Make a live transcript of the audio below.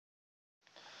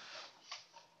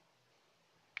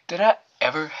Did I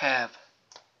ever have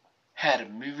had a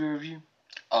movie review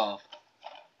of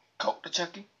Cult of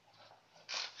Chucky?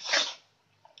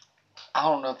 I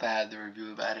don't know if I had the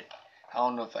review about it. I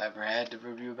don't know if I ever had the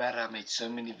review about it. I made so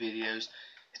many videos,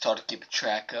 it's hard to keep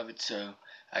track of it, so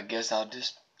I guess I'll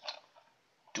just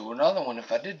do another one if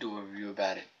I did do a review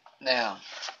about it. Now,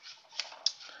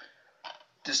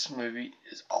 this movie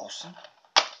is awesome,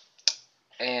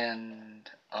 and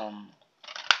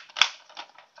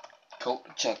Cult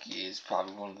of Chucky is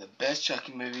probably one of the best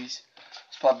Chucky movies.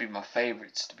 It's probably my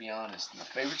favorites, to be honest. My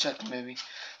favorite Chucky movie.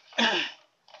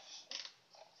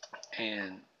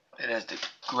 And it has the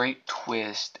great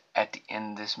twist at the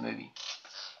end of this movie.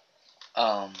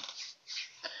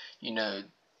 You know,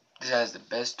 this has the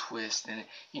best twist in it.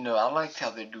 You know, I liked how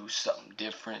they do something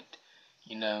different.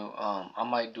 You know, I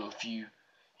might do a few,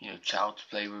 Child's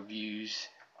Play reviews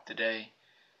today.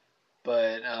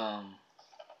 But,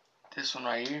 this one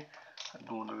right here, I'm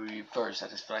doing the review first. I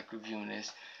just feel like reviewing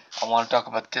this. I want to talk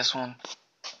about this one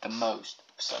the most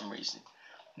for some reason.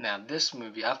 Now, this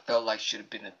movie I felt like should have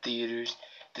been in theaters.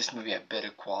 This movie had better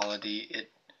quality. It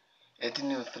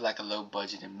didn't even feel like a low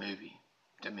budgeted movie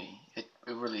to me. It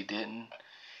really didn't.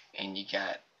 And you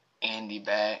got Andy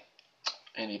back,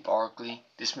 Andy Barkley.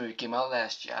 This movie came out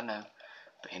last year, I know.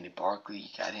 But Andy Barkley, you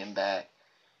got him back.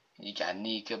 And you got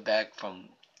Nika back from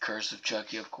Curse of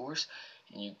Chucky, of course.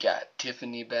 And you got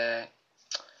Tiffany back.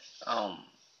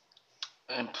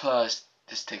 And plus,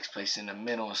 this takes place in a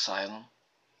mental asylum.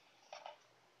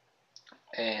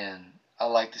 And I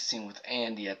like the scene with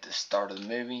Andy at the start of the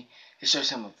movie. It shows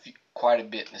him quite a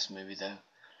bit in this movie, though.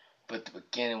 But the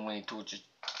beginning, when he tortures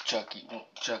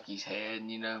Chucky's head,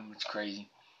 it's crazy.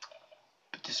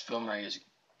 But this film right here is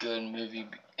a good movie.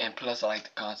 And plus, I like the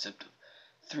concept of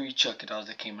 3 Chucky dolls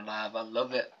that came alive. I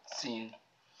love that scene.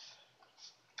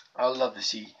 I would love to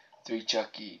see 3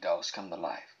 Chucky dolls come to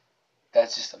life.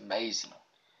 That's just amazing.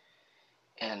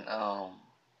 And,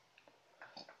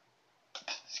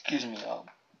 excuse me,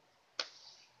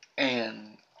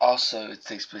 and also it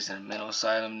takes place in a mental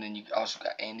asylum. Then you also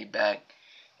got Andy back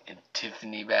and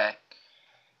Tiffany back,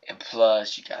 and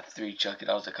plus you got 3 Chucky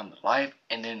dolls that come to life.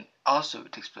 And then also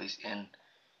it takes place in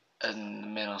the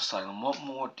mental asylum. What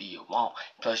more do you want?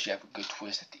 Plus you have a good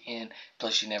twist at the end.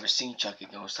 Plus you never seen Chucky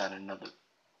go inside another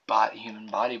human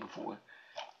body before.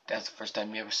 That's the first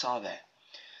time you ever saw that.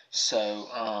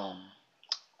 So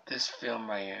this film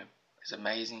right here is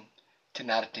amazing. 10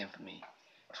 out of 10 for me.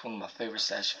 It's one of my favorite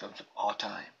slasher films of all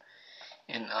time.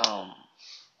 And I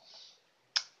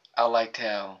liked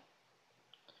how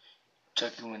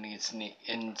Chucky, when he gets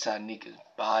inside Nika's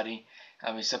body,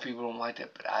 I mean, some people don't like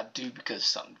that, but I do, because it's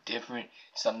something different,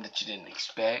 something that you didn't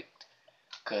expect.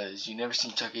 Because you never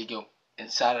seen Chucky go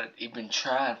inside of, he'd been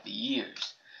trying for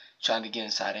years, trying to get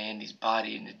inside Andy's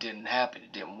body, and it didn't happen,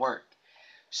 it didn't work.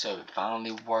 So it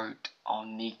finally worked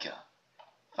on Nika.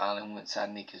 Finally went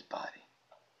inside Nika's body.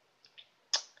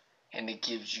 And it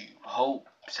gives you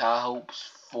hopes, high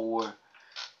hopes for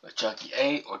a Chucky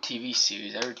 8 or TV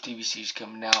series. Every TV series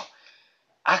coming out.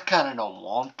 I kind of don't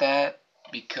want that,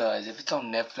 because if it's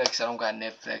on Netflix, I don't got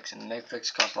Netflix, and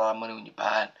Netflix costs a lot of money when you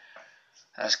buy it.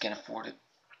 I just can't afford it.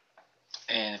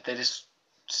 And if they just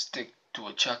stick to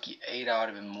a Chucky 8, I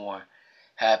would have been more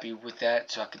happy with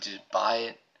that, so I could just buy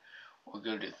it or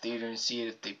go to the theater and see it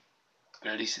if they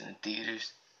release it in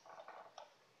theaters.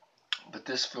 But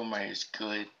this film right here is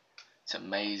good. It's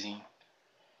amazing.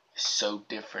 It's so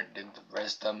different than the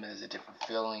rest of them. It has a different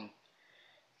feeling.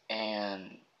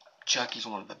 And Chucky's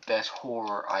one of the best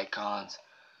horror icons.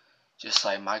 Just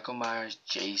like Michael Myers,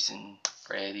 Jason,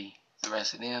 Freddy, the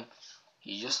rest of them.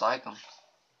 He's just like them.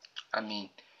 I mean,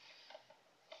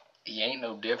 he ain't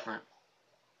no different.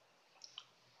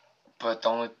 But the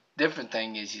only different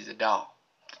thing is he's a doll.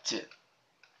 That's it.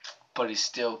 But he's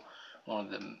still one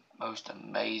of the most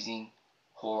amazing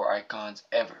horror icons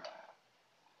ever.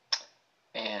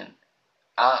 And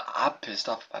I pissed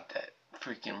off about that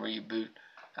freaking reboot.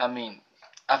 I mean,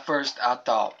 at first I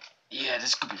thought, yeah,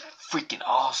 this could be freaking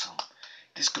awesome.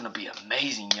 This is gonna be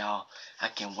amazing, y'all. I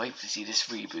can't wait to see this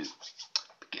reboot.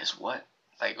 But guess what?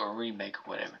 Or remake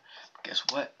or whatever. But guess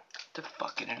what? They're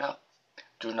fucking it up.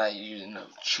 They're not using no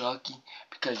Chucky,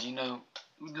 because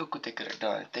look what they could have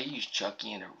done. If they used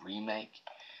Chucky in a remake,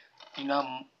 you know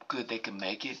how good they can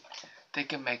make it. They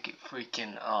can make it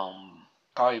freaking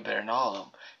probably better than all of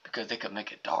them, because they could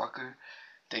make it darker.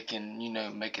 They can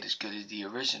make it as good as the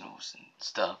originals and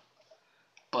stuff.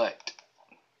 But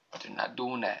they're not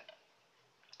doing that.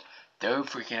 They're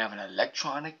freaking having an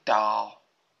electronic doll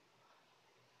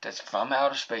that's from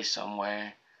outer space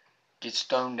somewhere, gets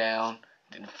thrown down,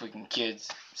 then the freaking kids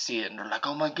see it and they're like,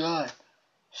 oh my god.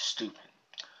 Stupid.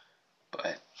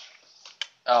 But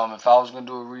if I was gonna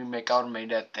do a remake, I would have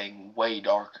made that thing way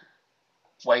darker.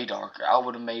 Way darker. I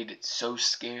would have made it so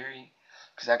scary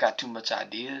because I got too much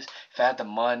ideas. If I had the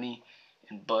money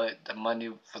the money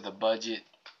for the budget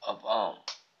of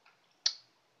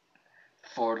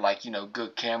for like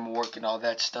good camera work and all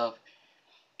that stuff,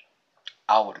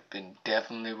 I would have been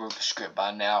definitely wrote the script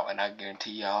by now. And I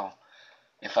guarantee y'all,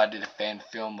 if I did a fan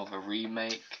film of a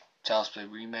remake, Child's Play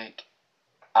remake,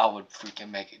 I would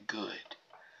freaking make it good.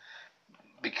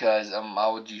 Because I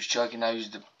would use Chucky and I use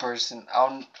the person.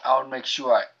 I would make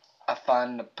sure I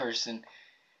find the person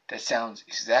that sounds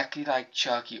exactly like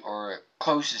Chucky or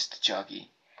closest to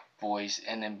Chucky voice,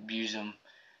 and then use them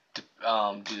to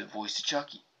do the voice of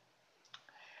Chucky.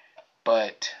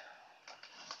 But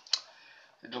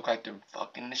it looked like they're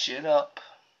fucking the shit up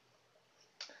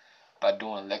by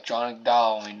doing electronic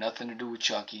doll, ain't nothing to do with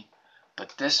Chucky.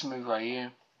 But this movie right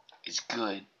here is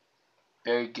good,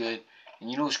 very good. And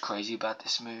you know what's crazy about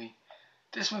this movie?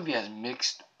 This movie has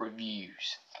mixed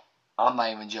reviews. I'm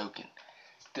not even joking.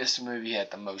 This movie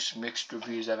had the most mixed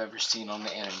reviews I've ever seen on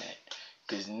the internet.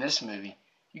 Because in this movie,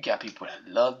 you got people that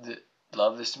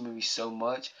love this movie so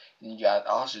much, and you got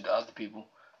also the other people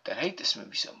that hate this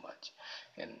movie so much.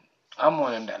 And I'm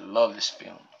one of them that love this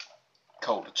film.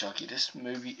 Cult of Chucky. This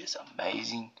movie is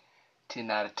amazing. 10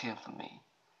 out of 10 for me.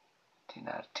 10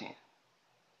 out of 10.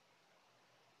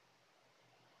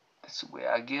 That's the way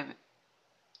I give it.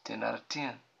 10 out of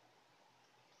 10.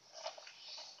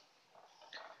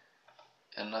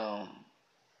 And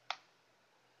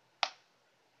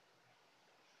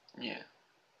yeah,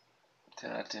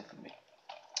 10 out of 10 for me.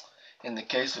 And the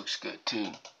case looks good too.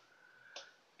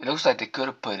 It looks like they could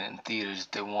have put it in theaters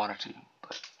if they wanted to,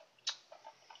 but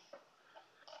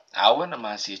I wouldn't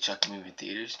mind seeing a Chucky movie in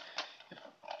theaters.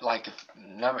 If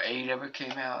number 8 ever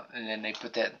came out and then they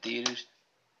put that in theaters,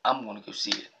 I'm gonna go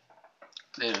see it.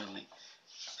 Literally.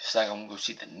 Just like I'm gonna go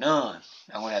see The Nun.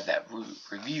 I'm gonna have that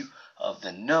review of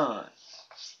The Nun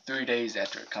 3 days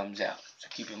after it comes out. So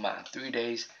keep in mind, 3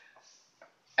 days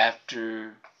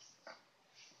after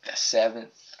the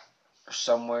 7th or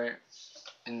somewhere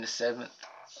in the 7th,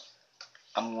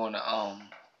 I'm gonna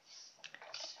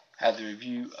have the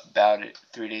review about it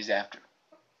 3 days after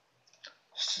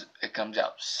it comes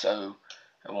out, so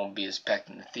it won't be as packed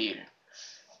in the theater.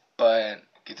 But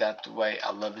get that the way,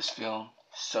 I love this film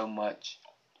so much.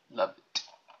 Love it.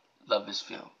 Love this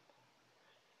film.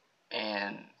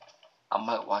 And I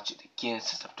might watch it again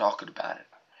since I'm talking about it.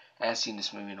 I haven't seen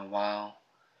this movie in a while.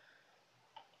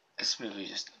 This movie is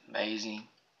just amazing.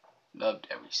 Loved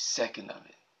every second of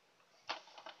it.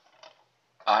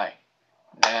 Alright.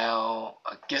 Now,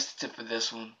 I guess that's it for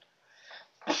this one.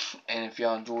 And if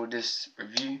y'all enjoyed this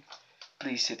review,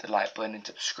 please hit the like button and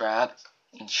subscribe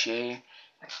and share.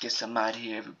 I guess I'm out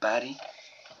here, everybody.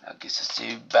 I guess I'll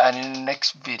see everybody in the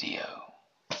next video.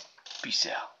 Peace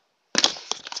out.